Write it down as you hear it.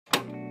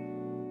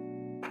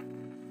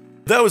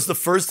That was the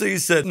first thing he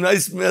said.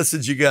 Nice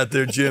message you got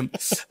there, Jim.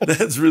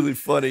 That's really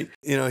funny.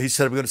 You know, he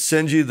said, I'm going to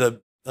send you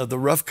the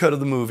rough cut of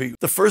the movie.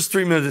 The first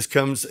 3 minutes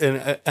comes,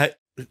 and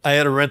I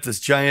had to rent this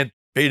giant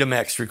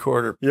Betamax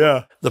recorder.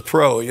 Yeah. The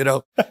Pro, you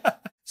know.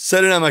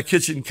 Set it on my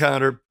kitchen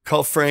counter,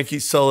 call Frankie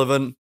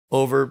Sullivan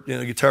over, you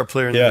know, guitar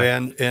player in the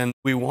band, and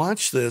we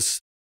watched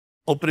this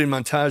opening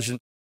montage, and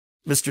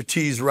Mr.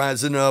 T's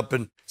rising up,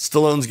 and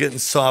Stallone's getting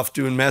soft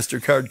doing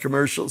MasterCard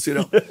commercials, you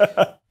know.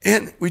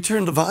 And we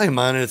turned the volume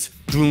on, and it's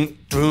boom,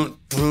 boom,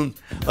 boom.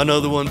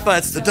 Another one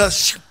bites the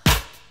dust.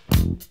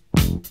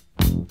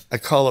 I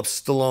call up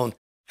Stallone.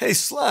 Hey,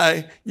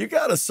 Sly, you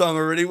got a song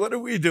already. What are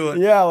we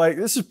doing? Yeah, like,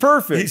 this is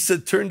perfect. He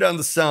said, turn down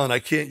the sound. I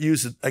can't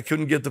use it. I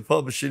couldn't get the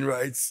publishing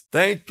rights.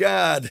 Thank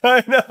God.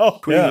 I know.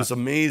 Queen was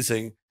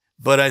amazing.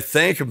 But I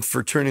thank him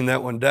for turning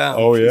that one down.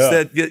 Oh, yeah.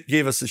 That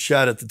gave us a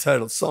shot at the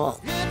title song.